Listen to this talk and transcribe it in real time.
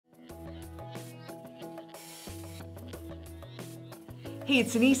Hey,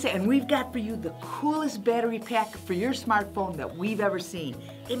 it's Anissa, and we've got for you the coolest battery pack for your smartphone that we've ever seen.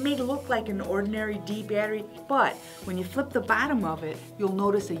 It may look like an ordinary D battery, but when you flip the bottom of it, you'll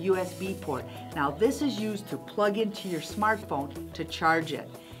notice a USB port. Now, this is used to plug into your smartphone to charge it.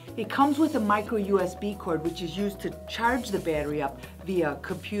 It comes with a micro USB cord, which is used to charge the battery up via a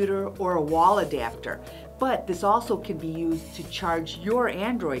computer or a wall adapter. But this also can be used to charge your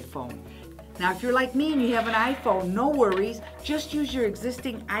Android phone. Now, if you're like me and you have an iPhone, no worries. Just use your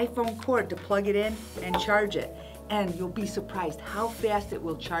existing iPhone cord to plug it in and charge it. And you'll be surprised how fast it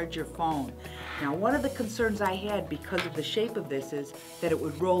will charge your phone. Now, one of the concerns I had because of the shape of this is that it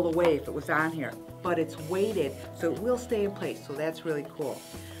would roll away if it was on here. But it's weighted, so it will stay in place, so that's really cool.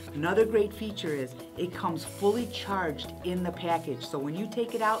 Another great feature is it comes fully charged in the package, so when you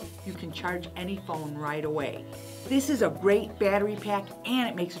take it out, you can charge any phone right away. This is a great battery pack and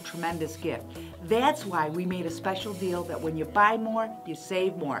it makes a tremendous gift. That's why we made a special deal that when you buy more, you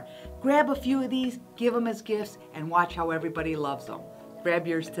save more. Grab a few of these, give them as gifts, and watch how everybody loves them. Grab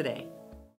yours today.